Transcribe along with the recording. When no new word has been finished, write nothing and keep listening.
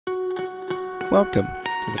Welcome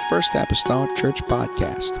to the First Apostolic Church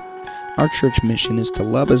Podcast. Our church mission is to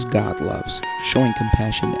love as God loves, showing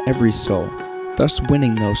compassion to every soul, thus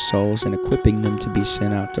winning those souls and equipping them to be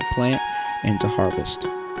sent out to plant and to harvest.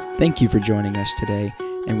 Thank you for joining us today,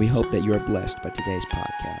 and we hope that you are blessed by today's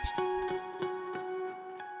podcast.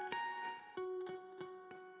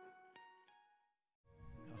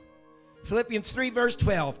 Philippians 3 verse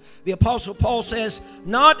 12, the Apostle Paul says,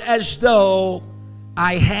 "Not as though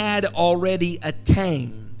I had already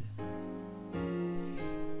attained,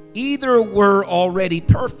 either were already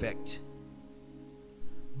perfect,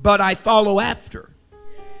 but I follow after,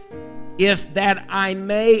 if that I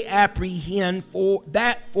may apprehend for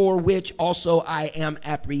that for which also I am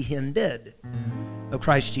apprehended of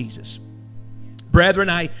Christ Jesus. Brethren,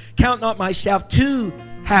 I count not myself to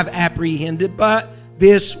have apprehended, but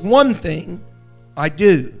this one thing I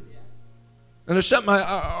do." And there's something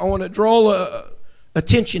I want to draw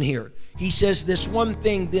attention here. He says this one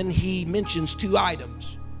thing, then he mentions two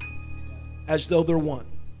items as though they're one.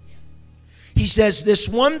 He says, "This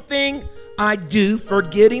one thing I do,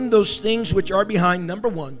 forgetting those things which are behind," number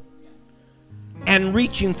one, "and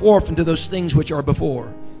reaching forth into those things which are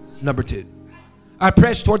before," number two. "I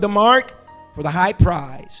press toward the mark for the high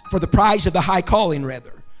prize, for the prize of the high calling,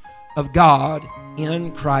 rather, of God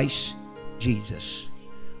in Christ Jesus."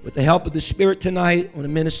 With the help of the Spirit tonight, I want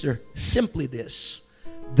to minister simply this: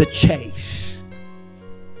 the chase.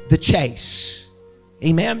 The chase.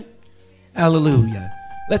 Amen? Hallelujah.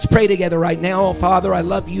 Let's pray together right now. Father, I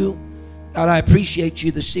love you. God, I appreciate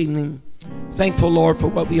you this evening. Thankful, Lord, for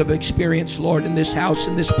what we have experienced, Lord, in this house,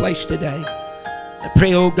 in this place today. I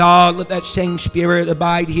pray, oh God, let that same Spirit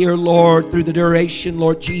abide here, Lord, through the duration,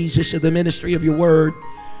 Lord Jesus, of the ministry of your word.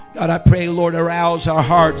 God, I pray, Lord, arouse our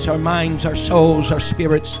hearts, our minds, our souls, our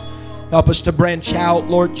spirits. Help us to branch out,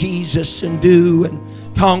 Lord Jesus, and do and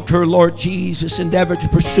conquer, Lord Jesus. Endeavor to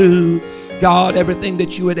pursue, God, everything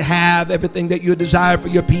that you would have, everything that you would desire for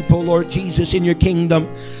your people, Lord Jesus, in your kingdom.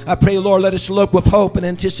 I pray, Lord, let us look with hope and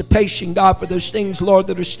anticipation, God, for those things, Lord,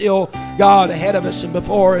 that are still, God, ahead of us and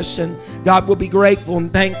before us. And God, will be grateful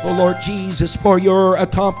and thankful, Lord Jesus, for your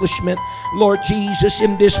accomplishment, Lord Jesus,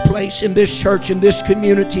 in this place, in this church, in this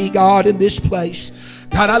community, God, in this place.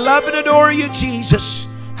 God, I love and adore you, Jesus.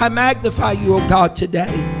 I magnify you, oh God,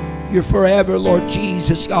 today. You're forever, Lord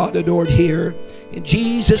Jesus, God, adored here. In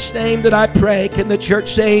Jesus' name that I pray. Can the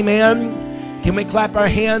church say amen? Can we clap our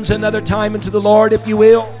hands another time unto the Lord, if you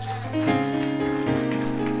will?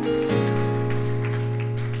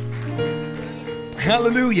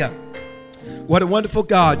 Hallelujah. What a wonderful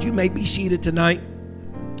God. You may be seated tonight.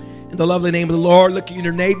 In the lovely name of the Lord, look at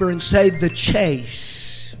your neighbor and say, the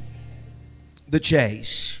chase. The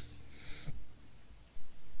chase.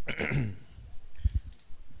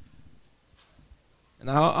 And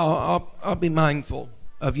I'll be mindful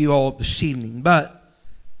of you all this evening. But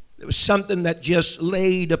there was something that just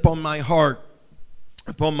laid upon my heart,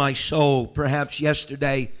 upon my soul. Perhaps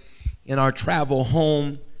yesterday in our travel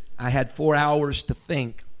home, I had 4 hours to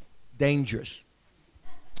think. Dangerous.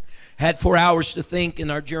 Had 4 hours to think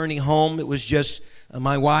in our journey home. It was just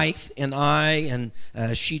my wife and I, and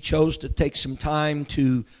she chose to take some time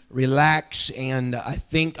to relax, and I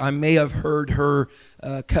think I may have heard her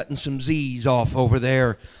cutting some Z's off over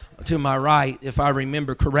there to my right, if I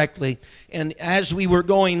remember correctly. And as we were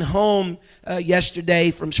going home yesterday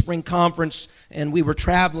from spring conference, and we were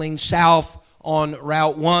traveling south on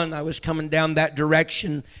Route 1, I was coming down that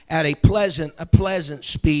direction at a pleasant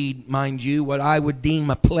speed, mind you, what I would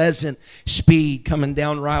deem a pleasant speed coming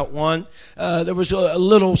down Route 1. There was a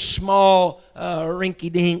little small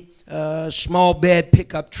rinky-dink, small bed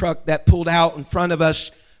pickup truck that pulled out in front of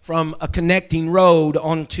us from a connecting road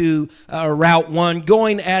onto Route 1,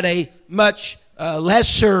 going at a much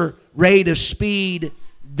lesser rate of speed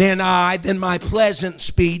than my pleasant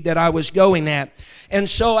speed that I was going at. And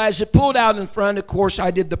so as it pulled out in front, of course,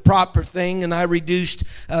 I did the proper thing, and I reduced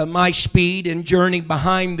my speed and journeyed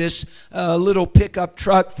behind this little pickup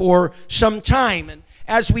truck for some time. And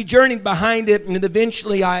as we journeyed behind it, and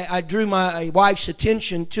eventually I drew my wife's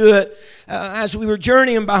attention to it, as we were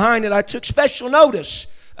journeying behind it, I took special notice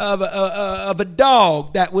of a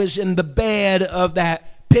dog that was in the bed of that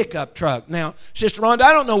pickup truck. Now, Sister Rhonda,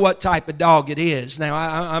 I don't know what type of dog it is. Now,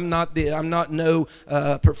 I'm not no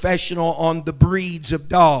professional on the breeds of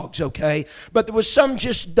dogs, okay? But there was some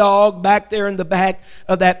just dog back there in the back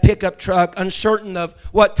of that pickup truck, uncertain of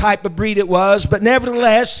what type of breed it was. But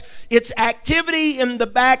nevertheless, its activity in the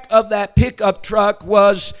back of that pickup truck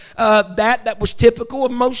was that was typical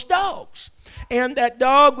of most dogs. And that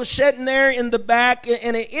dog was sitting there in the back,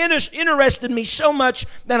 and it interested me so much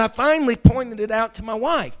that I finally pointed it out to my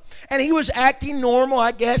wife. And he was acting normal,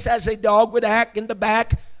 I guess, as a dog would act in the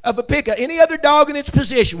back of a pickup. Any other dog in its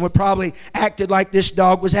position would probably acted like this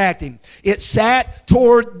dog was acting. It sat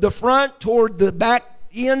toward the front, toward the back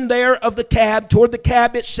end there of the cab. Toward the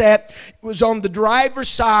cab it sat. It was on the driver's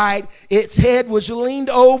side. Its head was leaned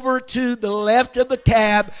over to the left of the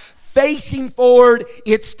cab, facing forward,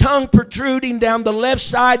 its tongue protruding down the left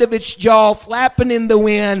side of its jaw, flapping in the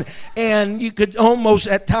wind, and you could almost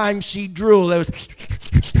at times see drool. There was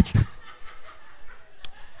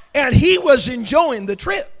and he was enjoying the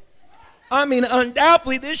trip. I mean,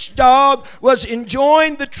 undoubtedly, this dog was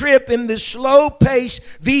enjoying the trip in this slow-paced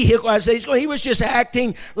vehicle. As he was just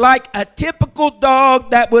acting like a typical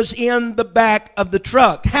dog that was in the back of the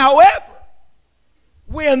truck. However,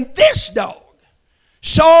 when this dog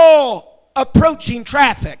saw approaching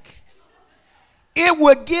traffic, it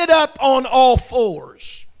would get up on all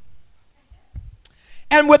fours.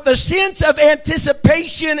 And with a sense of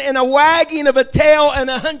anticipation and a wagging of a tail and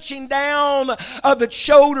a hunching down of its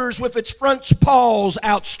shoulders with its front paws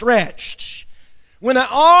outstretched, when an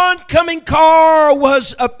oncoming car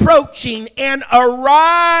was approaching and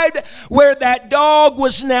arrived where that dog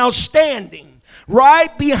was now standing,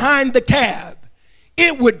 right behind the cab,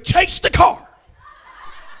 it would chase the car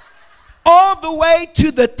all the way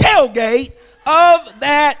to the tailgate of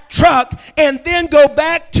that truck and then go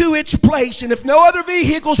back to its place, and if no other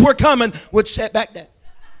vehicles were coming, would set back down.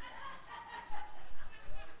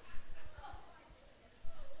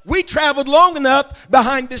 We traveled long enough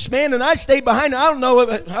behind this man, and I stayed behind. I don't know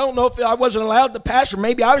if I wasn't allowed to pass, or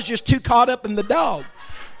maybe I was just too caught up in the dog.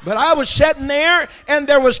 But I was sitting there, and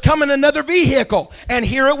there was coming another vehicle. And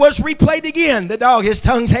here it was replayed again. The dog, his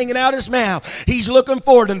tongue's hanging out his mouth. He's looking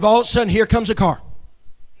forward, and all of a sudden, here comes a car.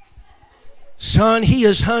 Son, he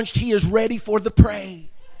is hunched. He is ready for the prey.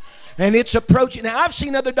 And it's approaching. Now, I've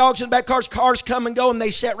seen other dogs in the back cars. Cars come and go, and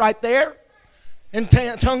they sit right there. And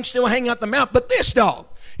tongue still hanging out the mouth. But this dog,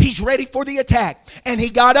 he's ready for the attack. And he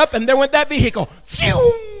got up, and there went that vehicle.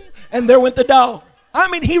 Phew! And there went the dog. I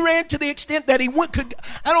mean, he ran to the extent that he I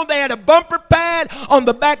don't know if they had a bumper pad on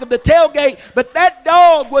the back of the tailgate, but that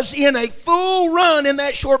dog was in a full run in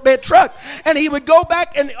that short bed truck. And he would go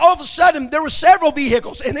back, and all of a sudden, there were several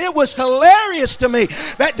vehicles, and it was hilarious to me.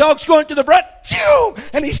 That dog's going to the front, phew,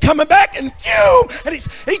 and he's coming back, and phew, and he's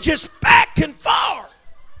just back and forth.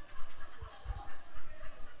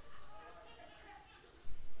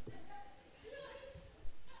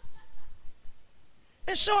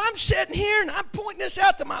 And so I'm sitting here and I'm pointing this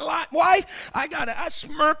out to my wife. I got a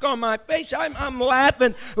smirk on my face. I'm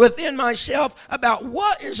laughing within myself about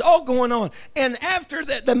what is all going on. And after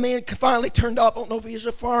that, the man finally turned off. I don't know if he was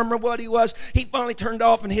a farmer or what he was. He finally turned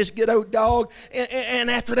off in his good old dog.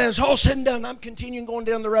 And after that, it's all said and done. I'm continuing going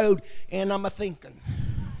down the road, and I'm a-thinking.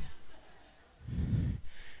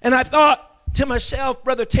 And I thought to myself,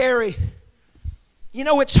 Brother Terry, you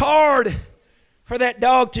know, it's hard for that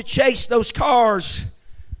dog to chase those cars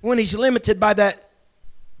when he's limited by that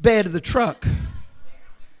bed of the truck.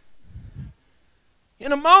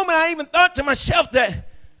 In a moment, I even thought to myself that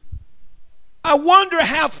I wonder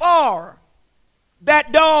how far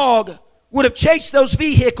that dog would have chased those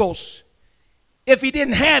vehicles if he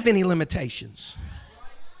didn't have any limitations.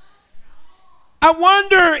 I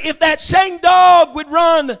wonder if that same dog would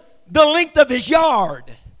run the length of his yard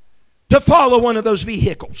to follow one of those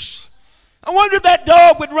vehicles. I wonder if that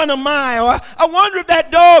dog would run a mile. I wonder if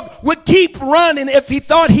that dog would keep running if he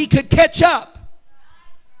thought he could catch up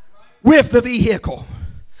with the vehicle.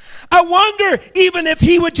 I wonder even if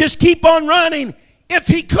he would just keep on running if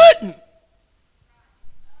he couldn't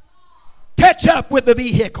catch up with the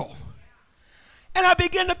vehicle. And I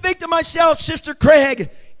began to think to myself, Sister Craig,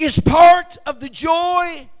 is part of the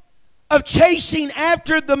joy of chasing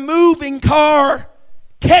after the moving car,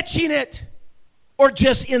 catching it, or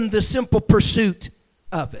just in the simple pursuit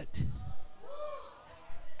of it?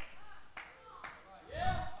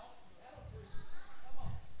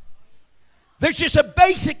 There's just a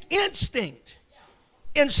basic instinct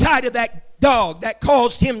inside of that dog that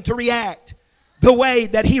caused him to react the way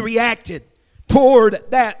that he reacted toward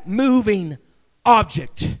that moving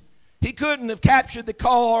object. He couldn't have captured the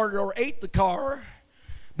car or ate the car,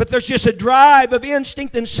 but there's just a drive of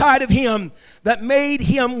instinct inside of him that made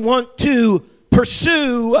him want to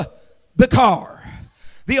pursue the car.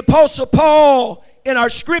 The Apostle Paul, in our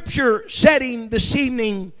scripture setting this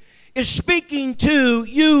evening, is speaking to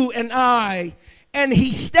you and I, and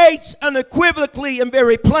he states unequivocally and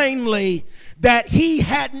very plainly that he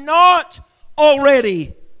had not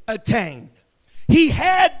already attained. He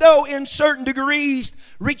had, though, in certain degrees,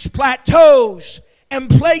 reached plateaus and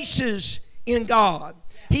places in God.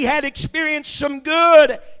 He had experienced some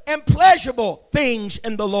good and pleasurable things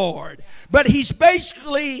in the Lord. But he's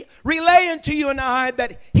basically relaying to you and I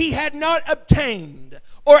that he had not obtained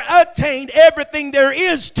or attained everything there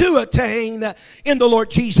is to attain in the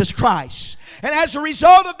Lord Jesus Christ. And as a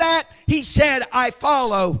result of that, he said, I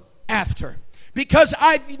follow after. Because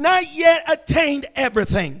I've not yet attained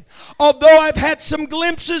everything. Although I've had some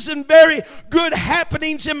glimpses and very good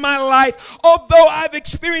happenings in my life, although I've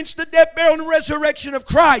experienced the death, burial, and resurrection of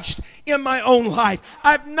Christ in my own life,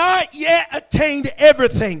 I've not yet attained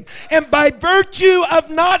everything. And by virtue of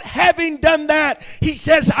not having done that, he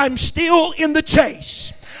says, I'm still in the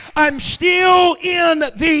chase. I'm still in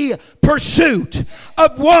the pursuit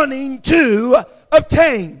of wanting to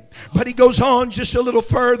obtain. But he goes on just a little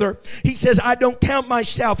further. He says, I don't count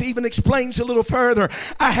myself. He even explains a little further.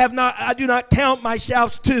 I do not count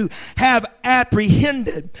myself to have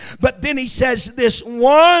apprehended. But then he says, this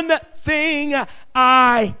one thing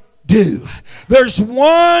I do. There's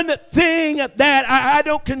one thing that I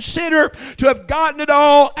don't consider to have gotten it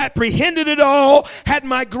all, apprehended it all, had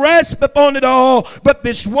my grasp upon it all, but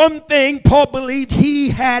this one thing Paul believed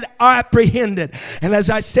he had apprehended. And as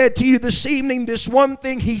I said to you this evening, this one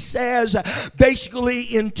thing he says basically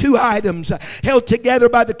in two items held together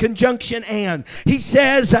by the conjunction and. He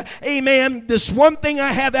says, amen, this one thing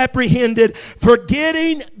I have apprehended,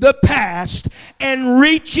 forgetting the past and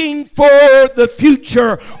reaching for the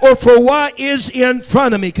future, or for what is in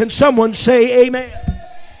front of me. Can someone say amen?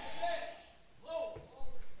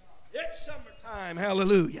 It's summertime.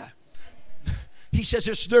 Hallelujah. He says,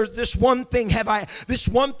 this one thing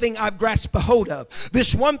I've grasped a hold of.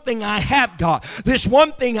 This one thing I have got. This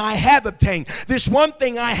one thing I have obtained. This one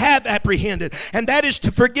thing I have apprehended. And that is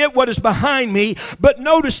to forget what is behind me. But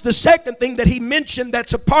notice the second thing that he mentioned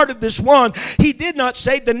that's a part of this one. He did not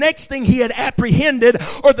say the next thing he had apprehended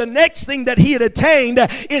or the next thing that he had attained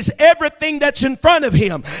is everything that's in front of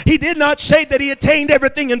him. He did not say that he attained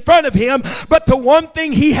everything in front of him. But the one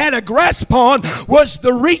thing he had a grasp on was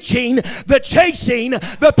the reaching, the chasing,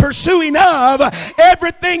 the pursuing of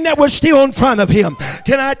everything that was still in front of him.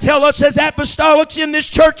 Can I tell us as apostolics in this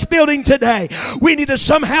church building today, we need to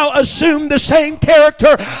somehow assume the same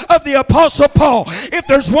character of the Apostle Paul. If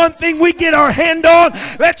there's one thing we get our hand on,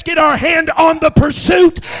 let's get our hand on the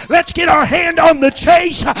pursuit. Let's get our hand on the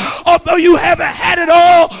chase. Although you haven't had it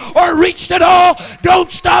all or reached it all,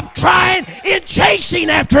 don't stop trying in chasing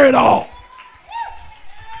after it all.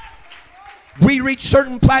 We reach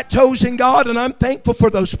certain plateaus in God, and I'm thankful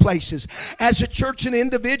for those places. As a church and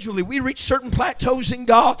individually, we reach certain plateaus in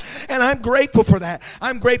God, and I'm grateful for that.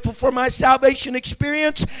 I'm grateful for my salvation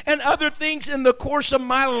experience and other things in the course of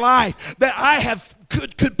my life that I have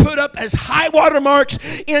could put up as high water marks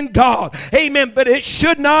in God. Amen. But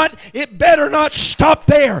it better not stop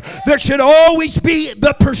there. There should always be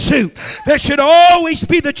the pursuit. There should always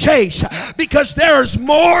be the chase, because there is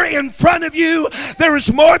more in front of you. There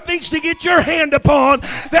is more things to get your hand upon.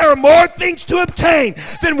 There are more things to obtain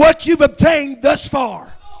than what you've obtained thus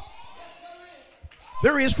far.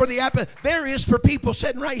 There is for people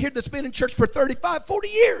sitting right here that's been in church for 35, 40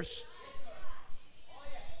 years.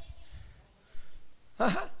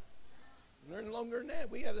 Learn longer than that.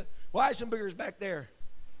 We have the Weisenbergers back there.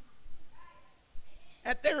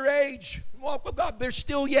 At their age, walk with God, they're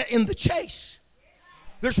still yet in the chase.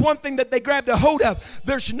 There's one thing that they grabbed a hold of.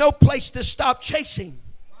 There's no place to stop chasing.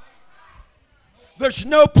 There's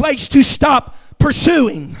no place to stop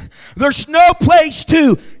pursuing. There's no place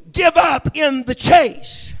to give up in the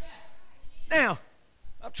chase. Now,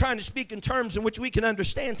 I'm trying to speak in terms in which we can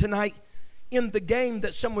understand tonight in the game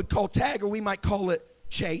that some would call tag, or we might call it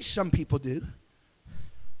chase. Some people do.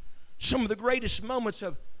 Some of the greatest moments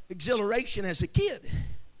of exhilaration as a kid,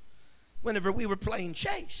 whenever we were playing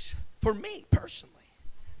chase, for me personally,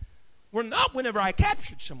 were not whenever I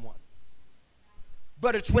captured someone,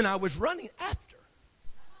 but it's when I was running after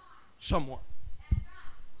someone.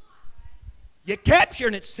 You capture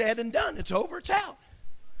and it's said and done. It's over, it's out.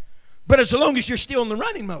 But as long as you're still in the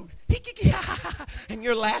running mode, and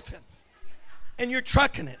you're laughing, and you're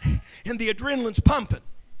trucking it, and the adrenaline's pumping,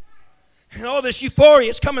 and all this euphoria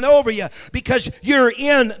is coming over you because you're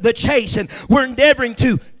in the chase and we're endeavoring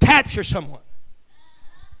to capture someone.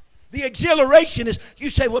 The exhilaration is, you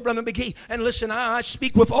say, well, Brother McGee, and listen, I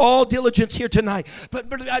speak with all diligence here tonight, but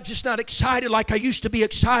I'm just not excited like I used to be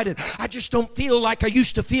excited. I just don't feel like I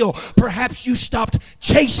used to feel. Perhaps you stopped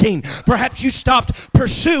chasing. Perhaps you stopped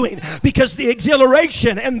pursuing, because the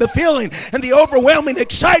exhilaration and the feeling and the overwhelming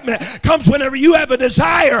excitement comes whenever you have a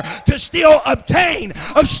desire to still obtain,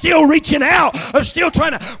 of still reaching out, of still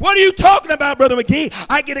trying to. What are you talking about, Brother McGee?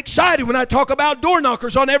 I get excited when I talk about door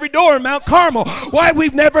knockers on every door in Mount Carmel. Why?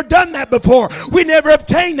 We've never done that before. We never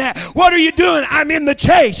obtained that. What are you doing? I'm in the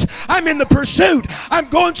chase. I'm in the pursuit. I'm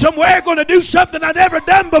going somewhere, going to do something I've never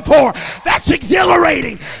done before. That's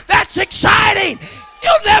exhilarating. That's exciting.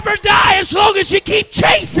 You'll never die as long as you keep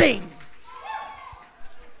chasing.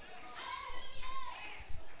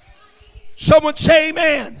 Someone say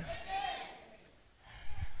amen.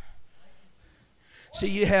 See,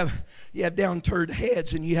 you have downturned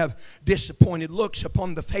heads and you have disappointed looks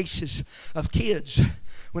upon the faces of kids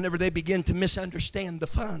whenever they begin to misunderstand the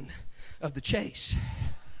fun of the chase.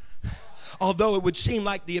 Although it would seem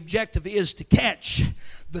like the objective is to catch,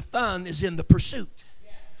 the fun is in the pursuit.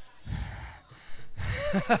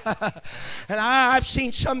 And I've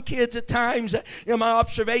seen some kids at times, in my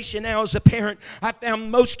observation now as a parent, I found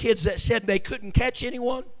most kids that said they couldn't catch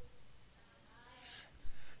anyone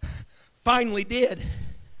finally did,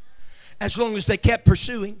 as long as they kept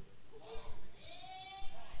pursuing.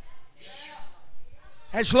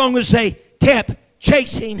 As long as they kept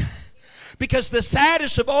chasing. Because the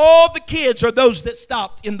saddest of all the kids are those that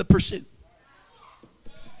stopped in the pursuit.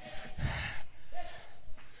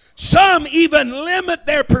 Some even limit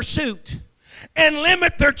their pursuit and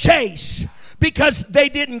limit their chase because they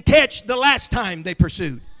didn't catch the last time they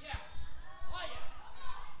pursued.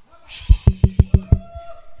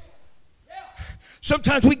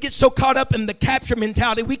 Sometimes we get so caught up in the capture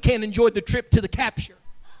mentality we can't enjoy the trip to the capture.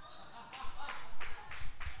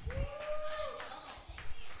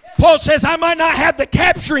 Paul says, I might not have the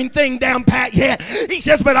capturing thing down pat yet. He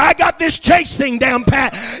says, but I got this chase thing down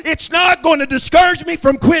pat. It's not going to discourage me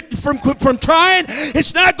from trying.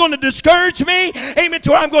 It's not going to discourage me. Amen.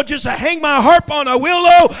 To where I'm going to just hang my harp on a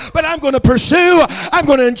willow, but I'm going to pursue. I'm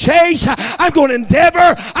going to chase. I'm going to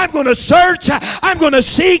endeavor. I'm going to search. I'm going to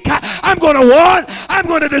seek. I'm going to want. I'm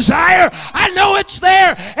going to desire. I know it's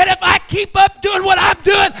there. And if I keep up doing what I'm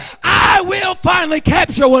doing, I will finally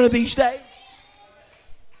capture one of these days.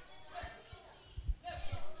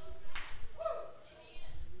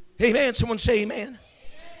 Amen. Someone say amen.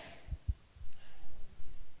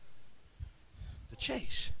 The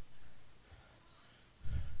chase.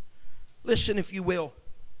 Listen, if you will,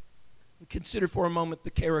 and consider for a moment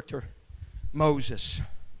the character Moses.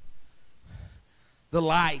 The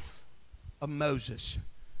life of Moses.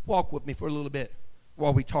 Walk with me for a little bit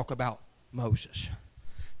while we talk about Moses.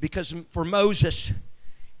 Because for Moses,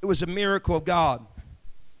 it was a miracle of God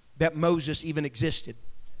that Moses even existed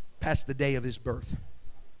past the day of his birth.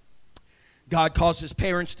 God caused his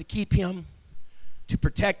parents to keep him, to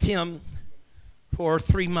protect him for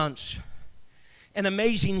 3 months. And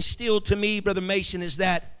amazing still to me, Brother Mason, is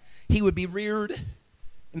that he would be reared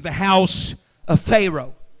in the house of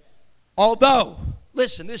Pharaoh. Although,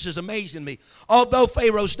 listen, this is amazing to me. Although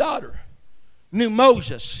Pharaoh's daughter knew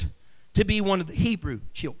Moses to be one of the Hebrew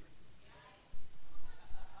children.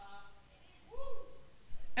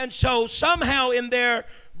 And so somehow in there,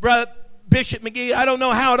 Bishop McGee, I don't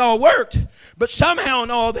know how it all worked, but somehow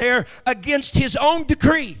in all there, against his own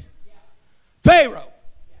decree, Pharaoh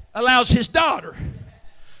allows his daughter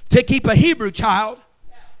to keep a Hebrew child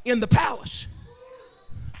in the palace.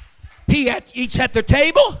 He eats at their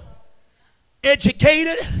table,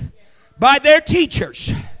 educated by their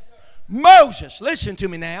teachers. Moses, listen to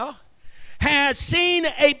me now, has seen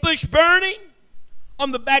a bush burning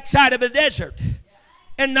on the backside of a desert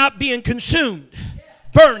and not being consumed.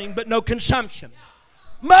 Burning but no consumption.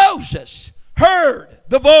 Moses heard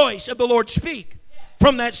the voice of the Lord speak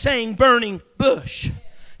from that same burning bush.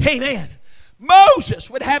 Amen. Moses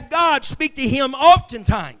would have God speak to him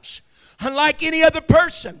oftentimes, unlike any other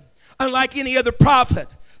person, unlike any other prophet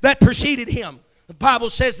that preceded him. The Bible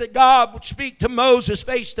says that God would speak to Moses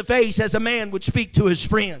face to face as a man would speak to his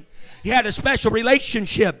friend. He had a special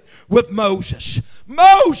relationship with Moses.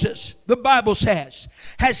 Moses, the Bible says,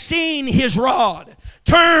 has seen his rod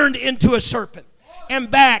turned into a serpent and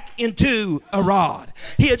back into a rod.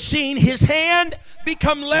 He had seen his hand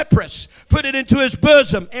become leprous, put it into his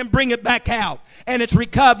bosom and bring it back out, and it's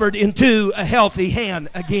recovered into a healthy hand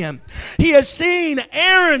again. He has seen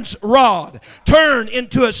Aaron's rod turn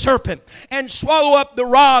into a serpent and swallow up the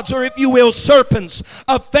rods, or if you will, serpents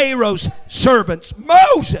of Pharaoh's servants.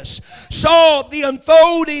 Moses saw the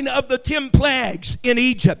unfolding of the 10 plagues in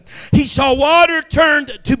Egypt. He saw water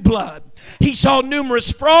turned to blood. He saw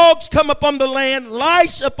numerous frogs come upon the land,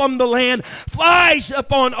 lice upon the land, flies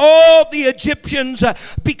upon all the Egyptians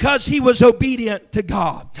because he was obedient to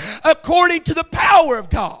God. According to the power of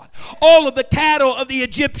God, all of the cattle of the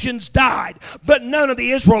Egyptians died, but none of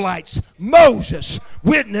the Israelites. Moses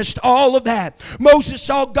witnessed all of that. Moses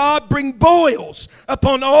saw God bring boils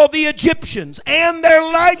upon all the Egyptians and their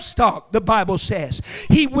livestock, the Bible says.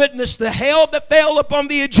 He witnessed the hail that fell upon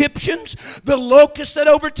the Egyptians, the locusts that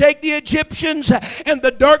overtake the Egyptians, and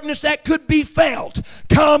the darkness that could be felt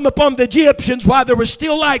come upon the Egyptians while there were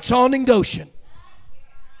still lights on in Goshen.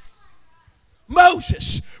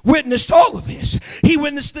 Moses witnessed all of this. He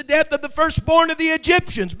witnessed the death of the firstborn of the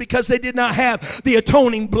Egyptians because they did not have the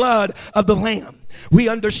atoning blood of the Lamb. We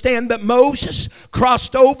understand that Moses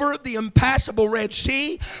crossed over the impassable Red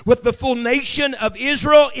Sea with the full nation of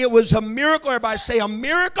Israel. It was a miracle. Everybody say a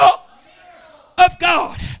miracle of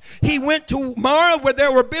God. He went to Marah where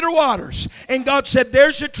there were bitter waters, and God said,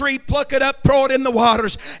 there's a tree, pluck it up, throw it in the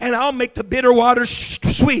waters, and I'll make the bitter waters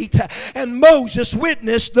sweet. And Moses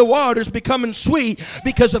witnessed the waters becoming sweet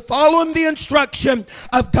because of following the instruction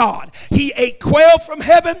of God. He ate quail from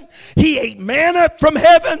heaven, he ate manna from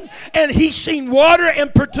heaven, and he seen water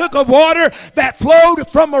and partook of water that flowed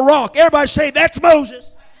from a rock. Everybody say, that's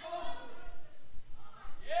Moses.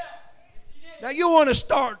 Now you want to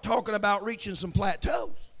start talking about reaching some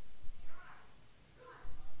plateaus,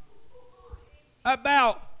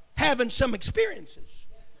 about having some experiences,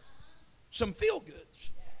 some feel-goods,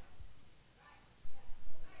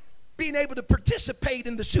 being able to participate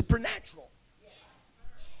in the supernatural.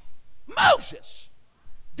 Moses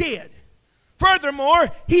did. Furthermore,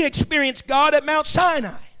 he experienced God at Mount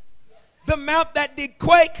Sinai, the mount that did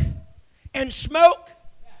quake and smoke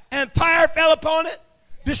and fire fell upon it.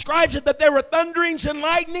 Describes it that there were thunderings and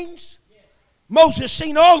lightnings. Moses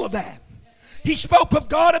seen all of that. He spoke of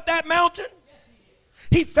God at that mountain.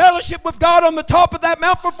 He fellowshiped with God on the top of that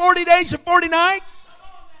mount for 40 days and 40 nights.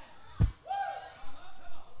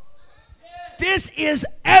 This is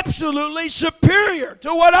absolutely superior to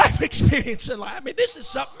what I've experienced in life. I mean, this is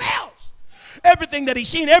something else. Everything that he's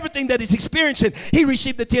seen, everything that he's experiencing. He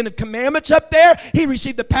received the 10 Commandments up there. He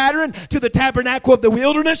received the pattern to the tabernacle of the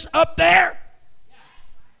wilderness up there.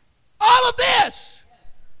 All of this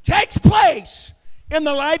takes place in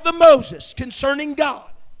the life of Moses concerning God.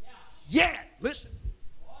 Yet, listen.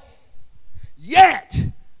 Yet,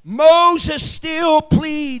 Moses still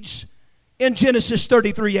pleads in Genesis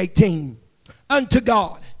 33:18 unto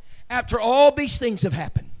God. After all these things have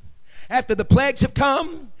happened, after the plagues have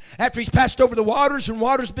come, after he's passed over the waters and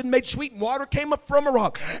water's been made sweet and water came up from a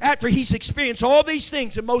rock, after he's experienced all these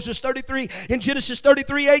things in Genesis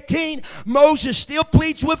 33:18, Moses still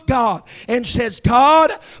pleads with God and says,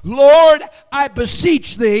 God, Lord, I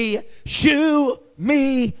beseech thee, shew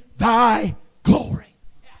me thy glory.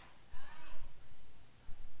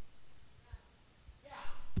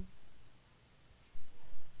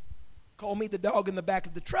 Call me the dog in the back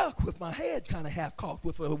of the truck with my head kind of half cocked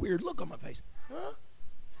with a weird look on my face. Huh?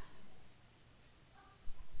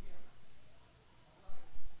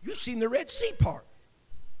 You've seen the Red Sea part.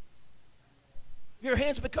 Your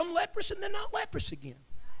hands become leprous and then not leprous again.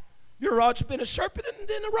 Your rod's been a serpent and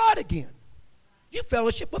then a rod again. You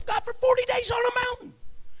fellowship with God for 40 days on a mountain.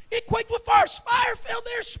 It quaked with fire. Fire fell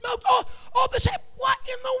there, smoked. All this happened. What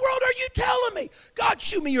in the world are you telling me? God,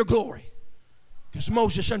 shew me your glory. Because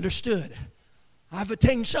Moses understood, I've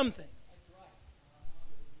attained something.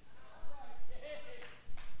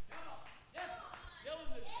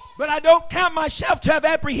 But I don't count myself to have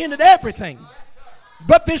apprehended everything.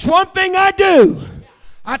 But this one thing I do.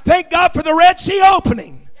 I thank God for the Red Sea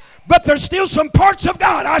opening. But there's still some parts of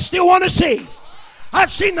God I still want to see.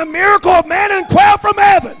 I've seen the miracle of manna and quail from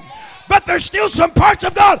heaven. But there's still some parts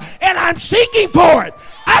of God. And I'm seeking for it.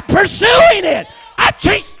 I'm pursuing it. I'm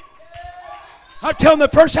chasing. I'm telling the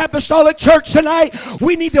First Apostolic Church tonight,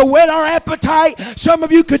 we need to whet our appetite. Some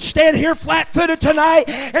of you could stand here flat-footed tonight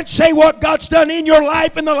and say what God's done in your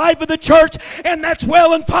life and the life of the church, and that's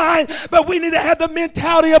well and fine, but we need to have the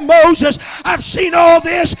mentality of Moses. I've seen all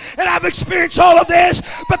this, and I've experienced all of this,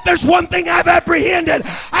 but there's one thing I've apprehended.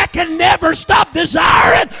 I can never stop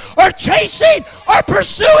desiring or chasing or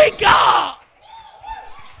pursuing God.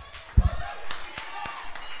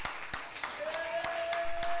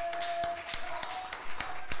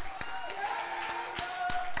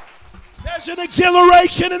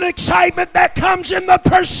 exhilaration and excitement that comes in the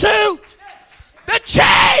pursuit, the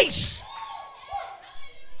chase.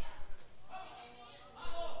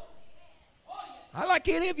 I'd like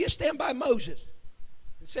any of you to stand by Moses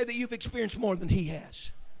and say that you've experienced more than he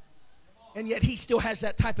has. And yet he still has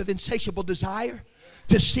that type of insatiable desire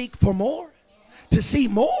to seek for more, to see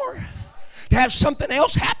more, to have something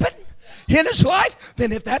else happen in his life.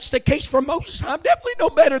 Then if that's the case for Moses, I'm definitely no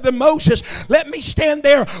better than Moses. Let me stand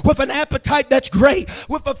there with an appetite that's great,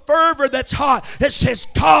 with a fervor that's hot, that says,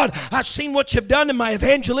 God, I've seen what you've done in my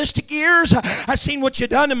evangelistic years. I've seen what you've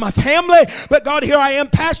done in my family. But God, here I am,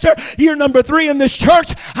 pastor, year number 3 in this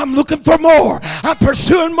church. I'm looking for more. I'm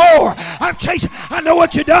pursuing more. I'm chasing. I know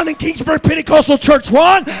what you've done in Kingsburg Pentecostal Church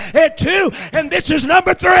 1 and 2, and this is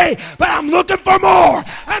number 3. But I'm looking for more.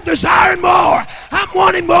 I'm desiring more. I'm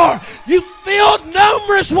wanting more. You filled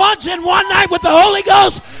numerous ones in one night with the Holy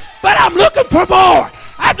Ghost, but I'm looking for more.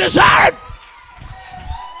 I'm desiring.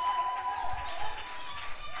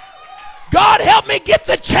 God, help me get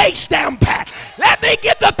the chase down pat. Let me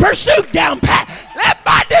get the pursuit down pat. Let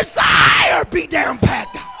my desire be down pat.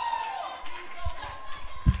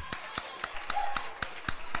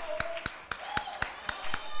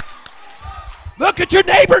 Look at your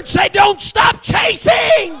neighbor and say, don't stop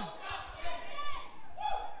chasing.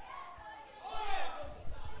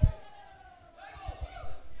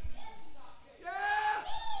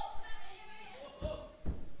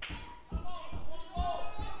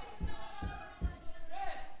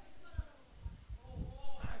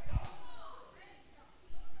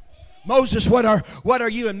 Moses, what are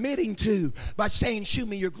you admitting to by saying, show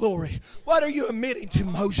me your glory? What are you admitting to,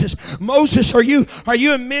 Moses? Moses, are you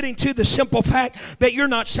admitting to the simple fact that you're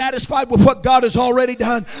not satisfied with what God has already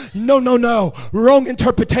done? No. Wrong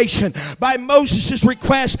interpretation. By Moses'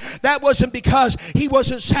 request, that wasn't because he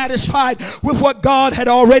wasn't satisfied with what God had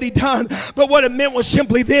already done. But what it meant was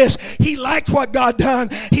simply this. He liked what God done.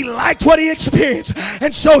 He liked what he experienced.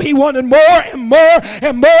 And so he wanted more and more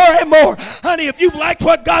and more and more. Honey, if you've liked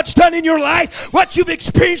what God's done in your life, what you've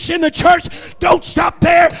experienced in the church, don't stop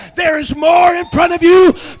there. There is more in front of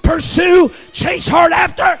you. Pursue, chase hard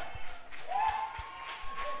after.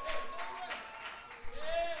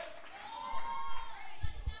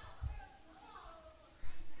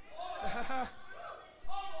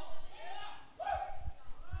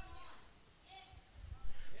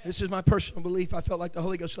 This is my personal belief. I felt like the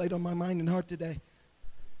Holy Ghost laid on my mind and heart today.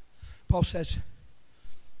 Paul says,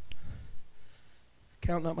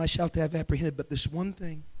 count not myself to have apprehended, but this one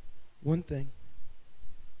thing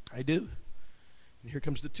I do. And here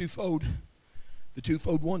comes the twofold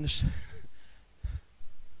oneness.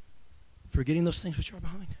 Forgetting those things which are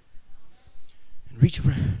behind, and reach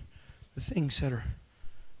for the things that are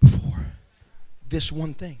before. This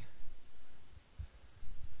one thing.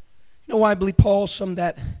 You know why I believe Paul summed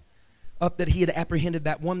that up, that he had apprehended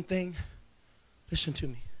that one thing? Listen to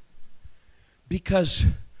me. Because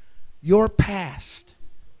your past,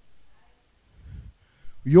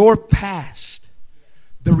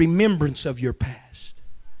 the remembrance of your past,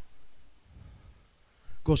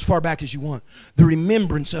 go as far back as you want. The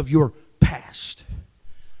remembrance of your past,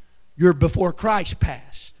 your before Christ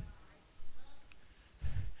past,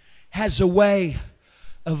 has a way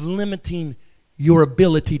of limiting your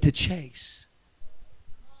ability to chase.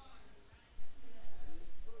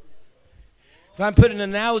 If I'm putting an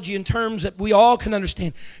analogy in terms that we all can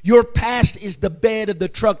understand, your past is the bed of the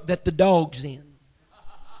truck that the dog's in.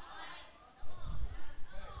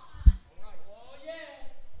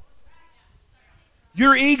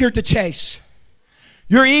 You're eager to chase.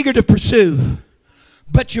 You're eager to pursue.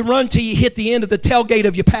 But you run till you hit the end of the tailgate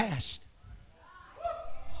of your past.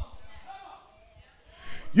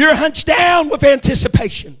 You're hunched down with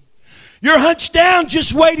anticipation. You're hunched down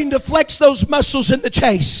just waiting to flex those muscles in the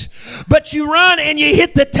chase. But you run and you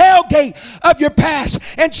hit the tailgate of your past.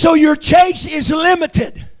 And so your chase is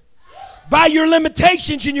limited by your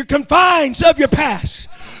limitations and your confines of your past.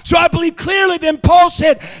 So I believe clearly then Paul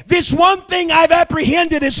said, this one thing I've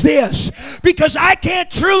apprehended is this. Because I can't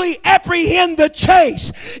truly apprehend the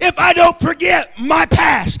chase if I don't forget my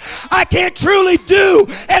past. I can't truly do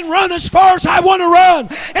and run as far as I want to run.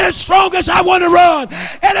 And as strong as I want to run.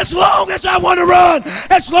 And as long as I want to run.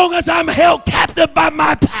 As long as I'm held captive by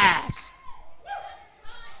my past.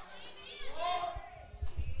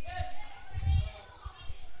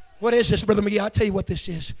 What is this, Brother McGee? I'll tell you what this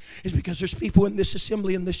is. It's because there's people in this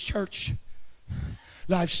assembly, in this church,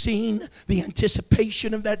 that I've seen the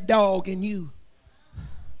anticipation of that dog in you.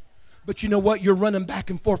 But you know what? You're running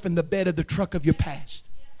back and forth in the bed of the truck of your past.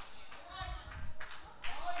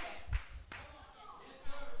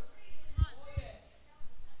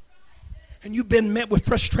 And and you've been met with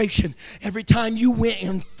frustration every time you went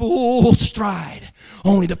in full stride,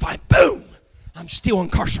 only to find, boom, I'm still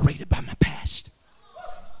incarcerated by my past.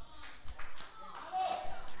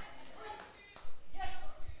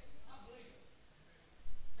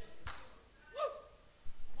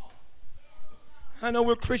 I know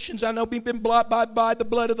we're Christians. I know we've been bought by the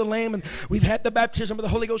blood of the Lamb, and we've had the baptism of the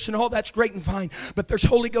Holy Ghost, and all that's great and fine. But there's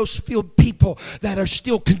Holy Ghost-filled people that are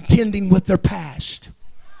still contending with their past.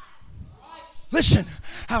 Listen,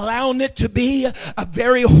 allowing it to be a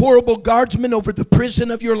very horrible guardsman over the prison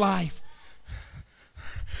of your life.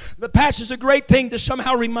 The past is a great thing to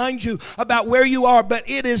somehow remind you about where you are, but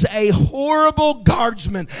it is a horrible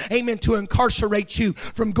guardsman, amen, to incarcerate you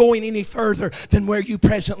from going any further than where you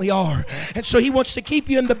presently are. And so he wants to keep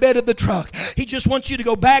you in the bed of the truck. He just wants you to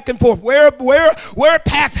go back and forth. Where a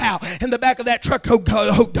path out in the back of that truck,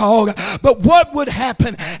 oh dog. But what would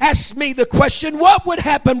happen? Ask me the question, what would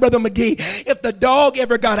happen, Brother McGee, if the dog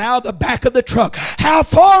ever got out of the back of the truck? How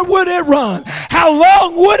far would it run? How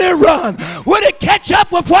long would it run? Would it catch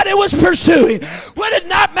up with what it was pursuing? Would it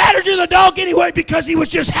not matter to the dog anyway because he was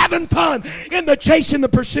just having fun in the chase and the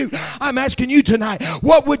pursuit? I'm asking you tonight,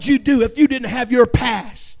 what would you do if you didn't have your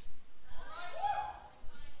past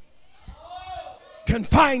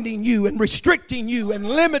confining you and restricting you and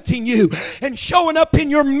limiting you and showing up in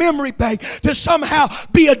your memory bank to somehow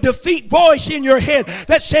be a defeat voice in your head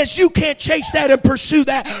that says you can't chase that and pursue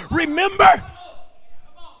that? Remember,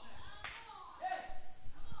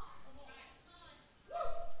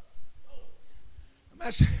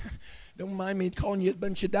 don't mind me calling you a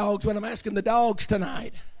bunch of dogs when I'm asking the dogs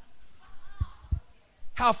tonight.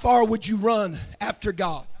 How far would you run after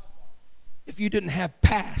God if you didn't have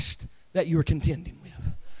past that you were contending with?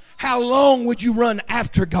 How long would you run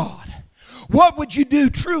after God? What would you do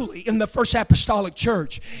truly in the First Apostolic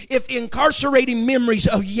Church if incarcerating memories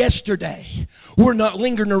of yesterday were not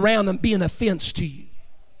lingering around and being an offense to you?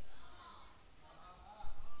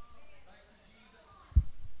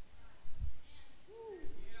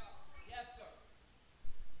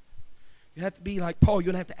 You have to be like Paul.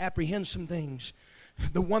 You're going to have to apprehend some things.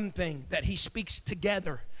 The one thing that he speaks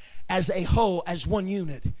together as a whole, as one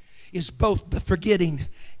unit, is both the forgetting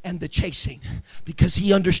and the chasing. Because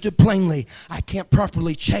he understood plainly, I can't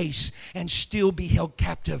properly chase and still be held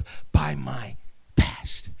captive by my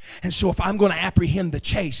past. And so if I'm going to apprehend the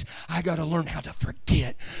chase, I got to learn how to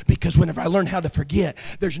forget. Because whenever I learn how to forget,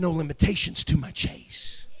 there's no limitations to my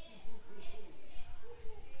chase.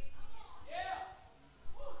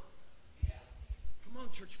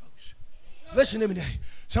 Church folks, listen to me today.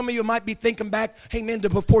 Some of you might be thinking back, amen, to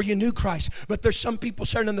before you knew Christ. But there's some people,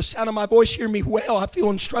 certain in the sound of my voice, hear me well. I feel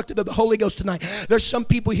instructed of the Holy Ghost tonight. There's some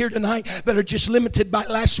people here tonight that are just limited by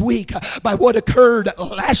last week, by what occurred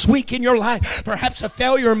last week in your life. Perhaps a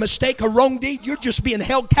failure, a mistake, a wrong deed. You're just being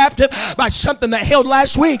held captive by something that held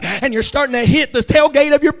last week. And you're starting to hit the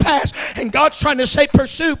tailgate of your past. And God's trying to say,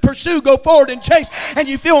 pursue, go forward and chase. And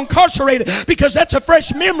you feel incarcerated because that's a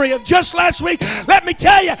fresh memory of just last week. Let me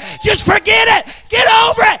tell you, just forget it. Get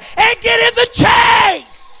over it and get in the chase.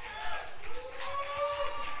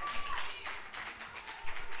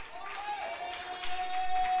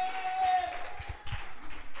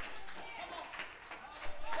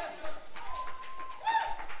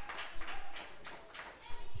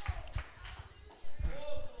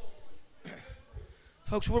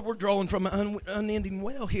 Folks, we're drawing from an unending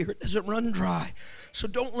well here. It doesn't run dry. So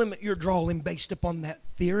don't limit your drawing based upon that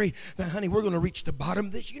theory that, honey, we're going to reach the bottom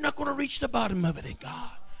of this. You're not going to reach the bottom of it in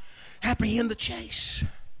God. Apprehend the chase.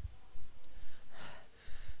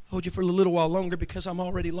 Hold you for a little while longer because I'm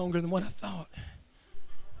already longer than what I thought.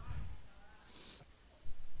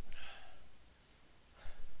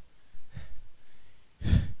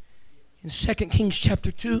 In 2 Kings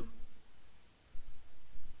chapter 2,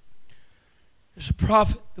 there's a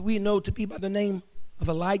prophet that we know to be by the name of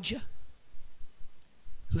Elijah,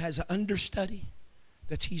 who has an understudy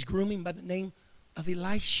that he's grooming by the name of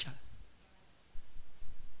Elisha.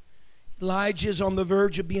 Elijah is on the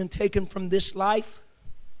verge of being taken from this life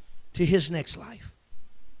to his next life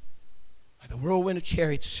by the whirlwind of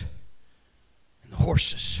chariots and the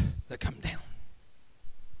horses that come down.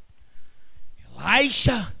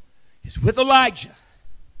 Elisha is with Elijah.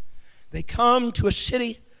 They come to a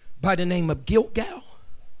city by the name of Gilgal.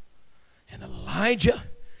 And Elijah,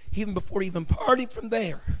 even before parting from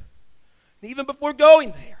there, even before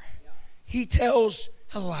going there, he tells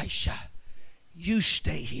Elisha, you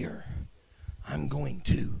stay here. I'm going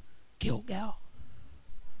to Gilgal.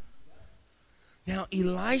 Now,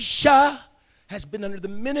 Elisha has been under the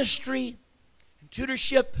ministry and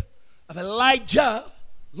tutorship of Elijah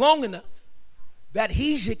long enough that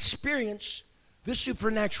he's experienced the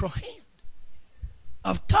supernatural hand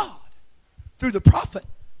of God through the prophet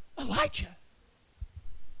Elijah.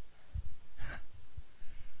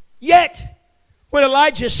 Yet, when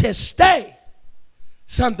Elijah says, stay,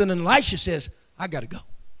 something in Elisha says, I got to go.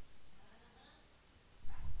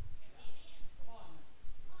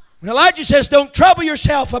 When Elijah says, don't trouble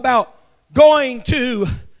yourself about going to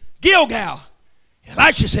Gilgal,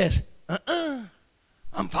 Elisha says,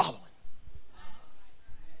 I'm following.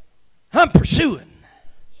 I'm pursuing.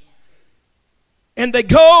 And they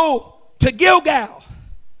go to Gilgal.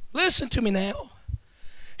 Listen to me now.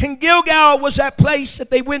 And Gilgal was that place that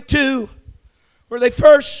they went to where they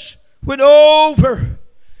first went over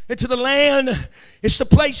into the land. It's the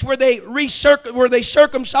place where they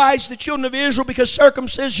circumcised the children of Israel, because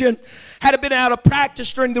circumcision had been out of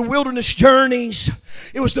practice during the wilderness journeys.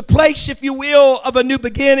 It was the place, if you will, of a new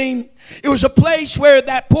beginning. It was a place where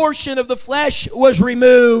that portion of the flesh was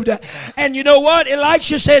removed. And you know what?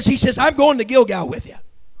 Elisha says, he says, I'm going to Gilgal with you.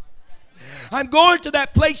 I'm going to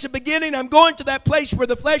that place of beginning. I'm going to that place where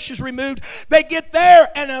the flesh is removed. They get there,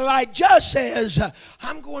 and Elijah says,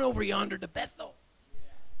 I'm going over yonder to Bethel.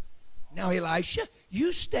 Now, Elisha,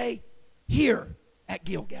 you stay here at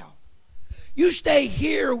Gilgal. You stay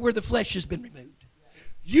here where the flesh has been removed.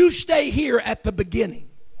 You stay here at the beginning.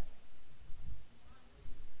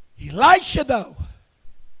 Elisha, though,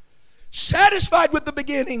 satisfied with the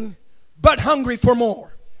beginning, but hungry for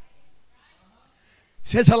more,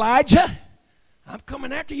 says, Elijah, I'm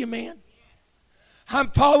coming after you, man. I'm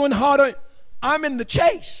following harder. I'm in the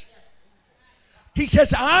chase. He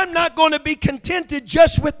says, I'm not going to be contented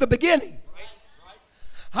just with the beginning.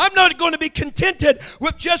 I'm not going to be contented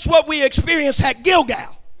with just what we experienced at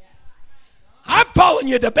Gilgal. I'm following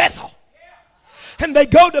you to Bethel. And they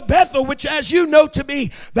go to Bethel, which, as you know, to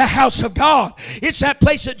be the house of God. It's that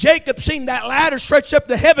place that Jacob seen, that ladder stretched up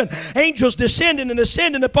to heaven, angels descending and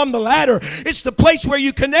ascending upon the ladder. It's the place where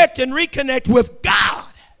you connect and reconnect with God.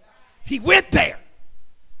 He went there.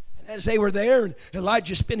 And as they were there, and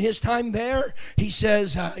Elijah spent his time there, he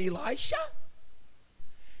says, Elisha?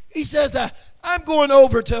 He says, I'm going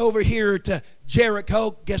over here to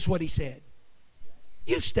Jericho. Guess what he said?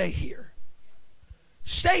 You stay here.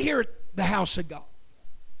 Stay here at the house of God.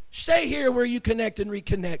 Stay here where you connect and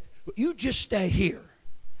reconnect. You just stay here.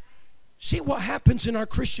 See what happens in our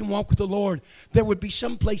Christian walk with the Lord. There would be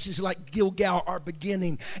some places like Gilgal, our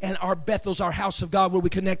beginning, and our Bethel's, our house of God, where we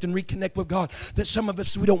connect and reconnect with God, that some of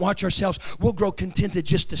us, we don't watch ourselves, we'll grow contented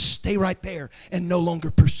just to stay right there and no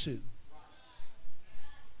longer pursue.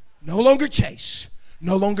 No longer chase.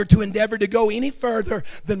 No longer to endeavor to go any further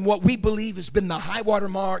than what we believe has been the high water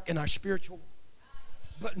mark in our spiritual life.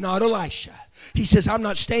 But not Elisha. He says, I'm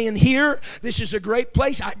not staying here. This is a great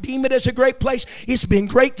place. I deem it as a great place. It's been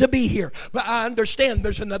great to be here. But I understand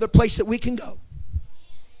there's another place that we can go.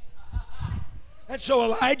 And so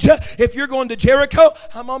Elijah, if you're going to Jericho,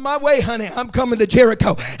 I'm on my way, honey. I'm coming to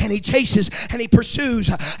Jericho. And he chases and he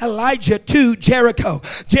pursues Elijah to Jericho.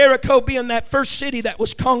 Jericho being that first city that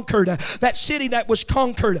was conquered. That city that was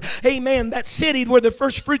conquered. Amen. That city where the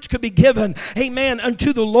first fruits could be given. Amen.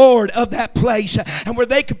 Unto the Lord of that place. And where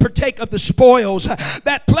they could partake of the spoils.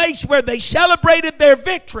 That place where they celebrated their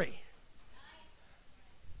victory.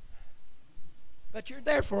 But you're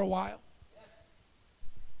there for a while.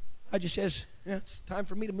 Elijah says, yeah, it's time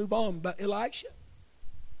for me to move on. But Elisha,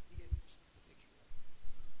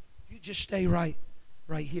 you just stay right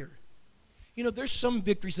here. You know, there's some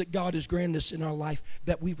victories that God has granted us in our life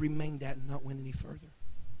that we've remained at and not went any further.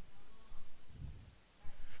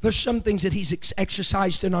 There's some things that he's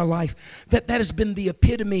exercised in our life that has been the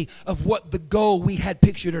epitome of what the goal we had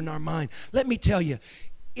pictured in our mind. Let me tell you,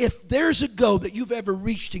 if there's a goal that you've ever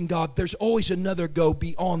reached in God, there's always another goal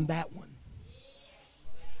beyond that one.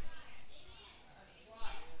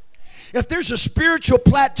 If there's a spiritual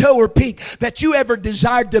plateau or peak that you ever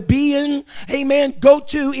desired to be in, amen, go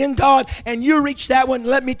to in God, and you reach that one,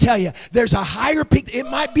 let me tell you, there's a higher peak. It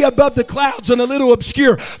might be above the clouds and a little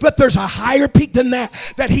obscure, but there's a higher peak than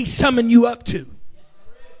that he summoned you up to.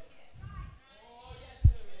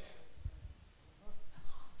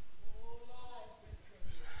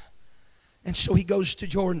 And so he goes to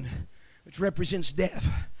Jordan, which represents death.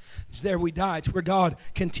 It's there we die. It's where God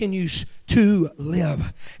continues to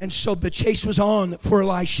live. And so the chase was on for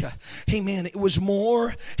Elisha. Amen. It was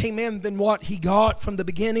more, amen, than what he got from the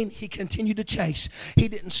beginning. He continued to chase. He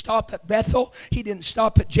didn't stop at Bethel. He didn't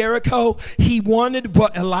stop at Jericho. He wanted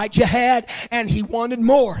what Elijah had, and he wanted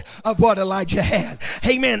more of what Elijah had.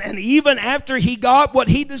 Amen. And even after he got what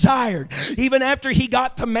he desired, even after he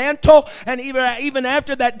got the mantle, and even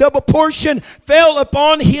after that double portion fell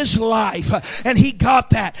upon his life, and he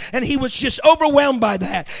got that, and he was just overwhelmed by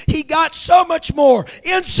that. He got so much more,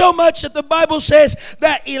 in so much that the Bible says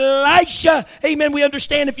that Elisha, amen, we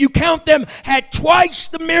understand if you count them, had twice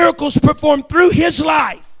the miracles performed through his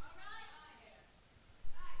life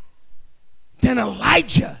than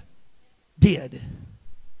Elijah did.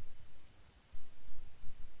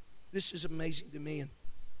 This is amazing to me.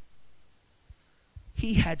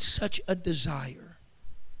 He had such a desire,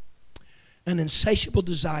 an insatiable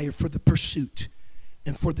desire for the pursuit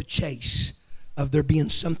and for the chase of there being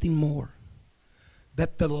something more,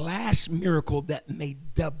 that the last miracle that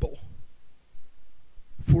made double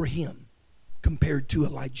for him compared to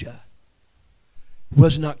Elijah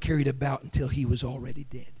was not carried about until he was already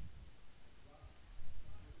dead.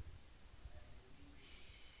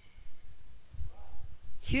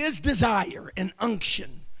 His desire and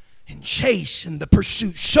unction and chase and the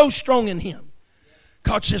pursuit so strong in him.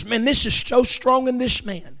 God says, man, this is so strong in this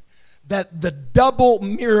man that the double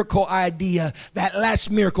miracle idea, that last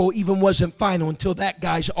miracle even wasn't final until that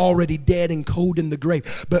guy's already dead and cold in the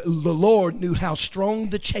grave. But the Lord knew how strong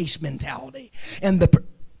the chase mentality and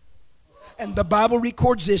the Bible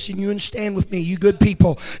records this, and you understand with me, you good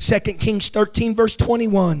people. 2 Kings 13 verse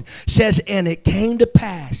 21 says, and it came to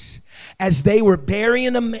pass as they were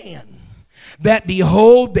burying a man, that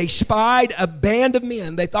behold, they spied a band of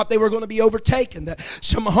men. They thought they were going to be overtaken, that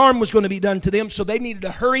some harm was going to be done to them, so they needed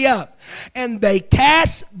to hurry up. And they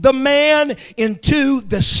cast the man into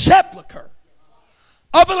the sepulcher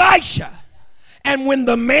of Elisha. And when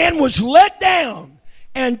the man was let down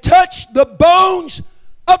and touched the bones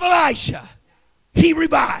of Elisha, he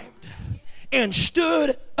revived and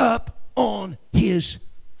stood up on his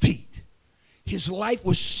feet. His life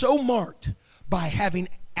was so marked by having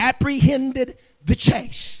apprehended the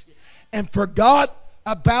chase and forgot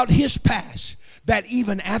about his past that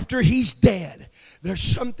even after he's dead, there's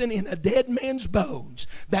something in a dead man's bones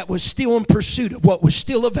that was still in pursuit of what was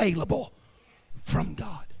still available from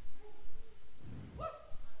God.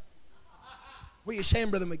 What are you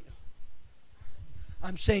saying, Brother McGill?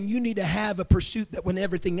 I'm saying you need to have a pursuit that when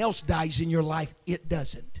everything else dies in your life, it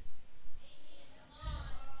doesn't.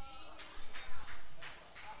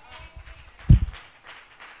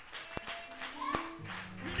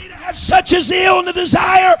 Have such a zeal and a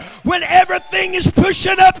desire when everything is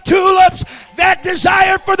pushing up tulips. That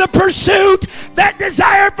desire for the pursuit, that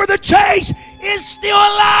desire for the chase is still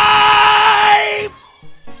alive.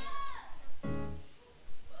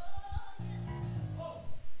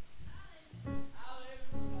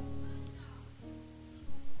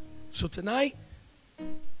 So tonight,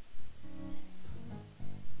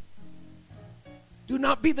 do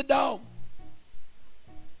not be the dog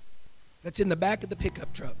that's in the back of the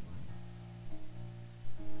pickup truck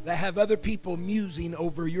that have other people musing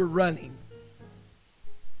over your running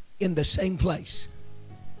in the same place,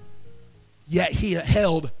 yet he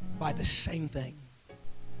held by the same thing.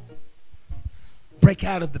 Break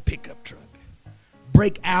out of the pickup truck.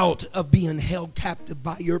 Break out of being held captive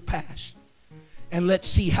by your past, and let's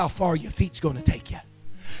see how far your feet's going to take you.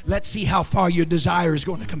 Let's see how far your desire is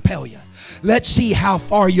going to compel you. Let's see how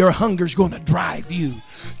far your hunger is going to drive you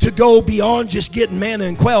to go beyond just getting manna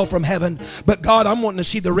and quail from heaven. But God, I'm wanting to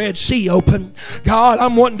see the Red Sea open. God,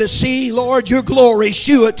 I'm wanting to see, Lord, your glory.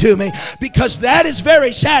 Shew it to me, because that is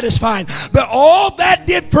very satisfying. But all that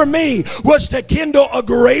did for me was to kindle a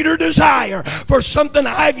greater desire for something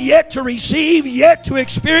I've yet to receive, yet to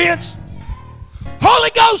experience. Holy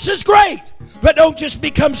Ghost is great. But don't just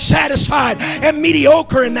become satisfied and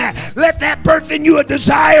mediocre in that. Let that birth in you a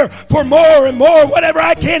desire for more and more. Whatever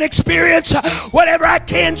I can experience, whatever I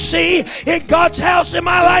can see in God's house, in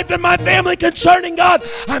my life, in my family concerning God,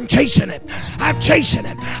 I'm chasing it. I'm chasing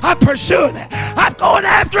it. I'm pursuing it. I'm going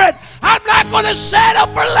after it. I'm not going to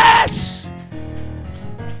settle for less.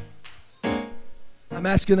 I'm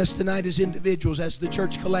asking us tonight as individuals, as the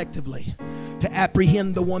church collectively, to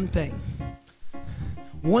apprehend the one thing.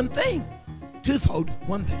 One thing. Twofold,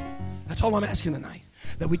 one thing. That's all I'm asking tonight.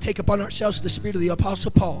 That we take upon ourselves the spirit of the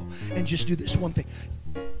Apostle Paul and just do this one thing.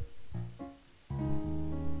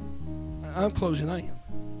 I'm closing, I am.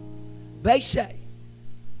 They say,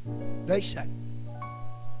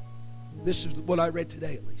 this is what I read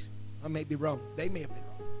today at least. I may be wrong. They may have been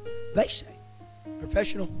wrong. They say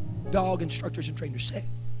professional dog instructors and trainers said.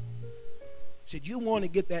 Said, you want to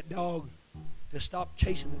get that dog to stop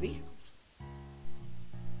chasing the vehicles.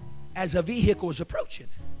 As a vehicle is approaching,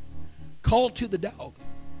 call to the dog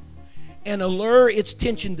and allure its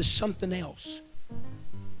attention to something else.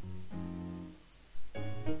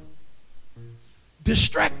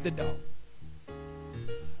 Distract the dog.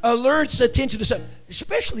 Allure its attention to something,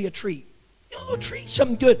 especially a treat. You know, a little treat,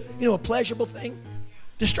 something good, a pleasurable thing.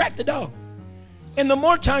 Distract the dog. And the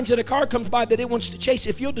more times that a car comes by that it wants to chase,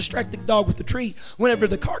 if you'll distract the dog with the treat, whenever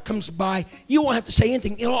the car comes by, you won't have to say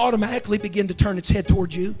anything. It'll automatically begin to turn its head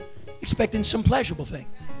towards you, expecting some pleasurable thing.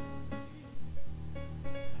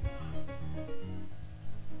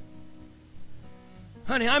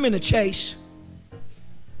 Honey, I'm in a chase.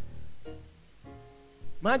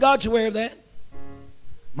 My God's aware of that.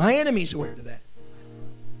 My enemy's aware of that.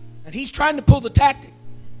 And he's trying to pull the tactic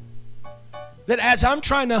that as I'm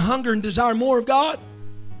trying to hunger and desire more of God,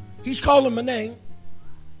 he's calling my name.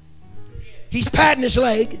 He's patting his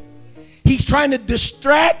leg. He's trying to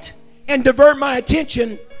distract and divert my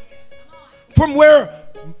attention from where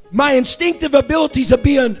my instinctive abilities of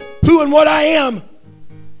being who and what I am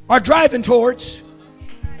are driving towards.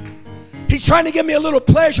 He's trying to give me a little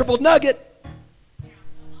pleasurable nugget.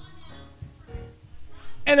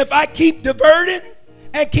 And if I keep diverting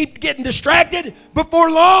and keep getting distracted, before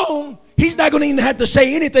long, he's not going to even have to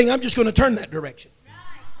say anything. I'm just going to turn that direction.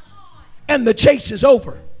 And the chase is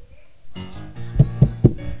over.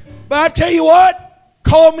 But I tell you what,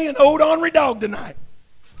 call me an old ornery dog tonight.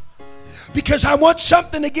 Because I want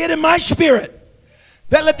something to get in my spirit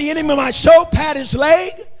that let the enemy of my soul pat his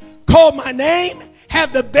leg, call my name,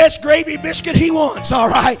 have the best gravy biscuit he wants, all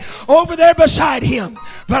right, over there beside him.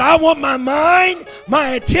 But I want my mind,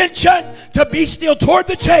 my attention to be still toward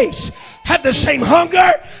the chase. Have the same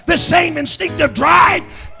hunger, the same instinctive drive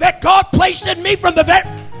that God placed in me from the very...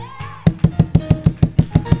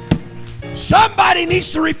 Somebody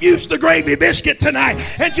needs to refuse the gravy biscuit tonight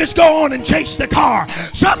and just go on and chase the car.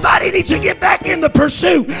 Somebody needs to get back in the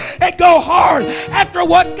pursuit and go hard after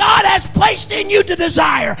what God has placed in you to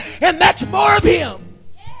desire, and that's more of him.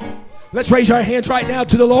 Let's raise our hands right now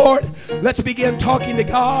to the Lord. Let's begin talking to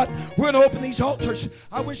God. We're going to open these altars.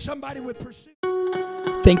 I wish somebody would pursue.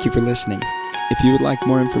 Thank you for listening. If you would like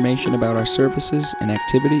more information about our services and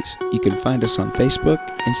activities, you can find us on Facebook,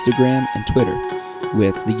 Instagram, and Twitter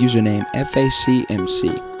with the username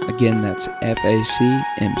FACMC. Again, that's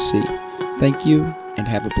FACMC. Thank you, and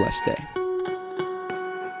have a blessed day.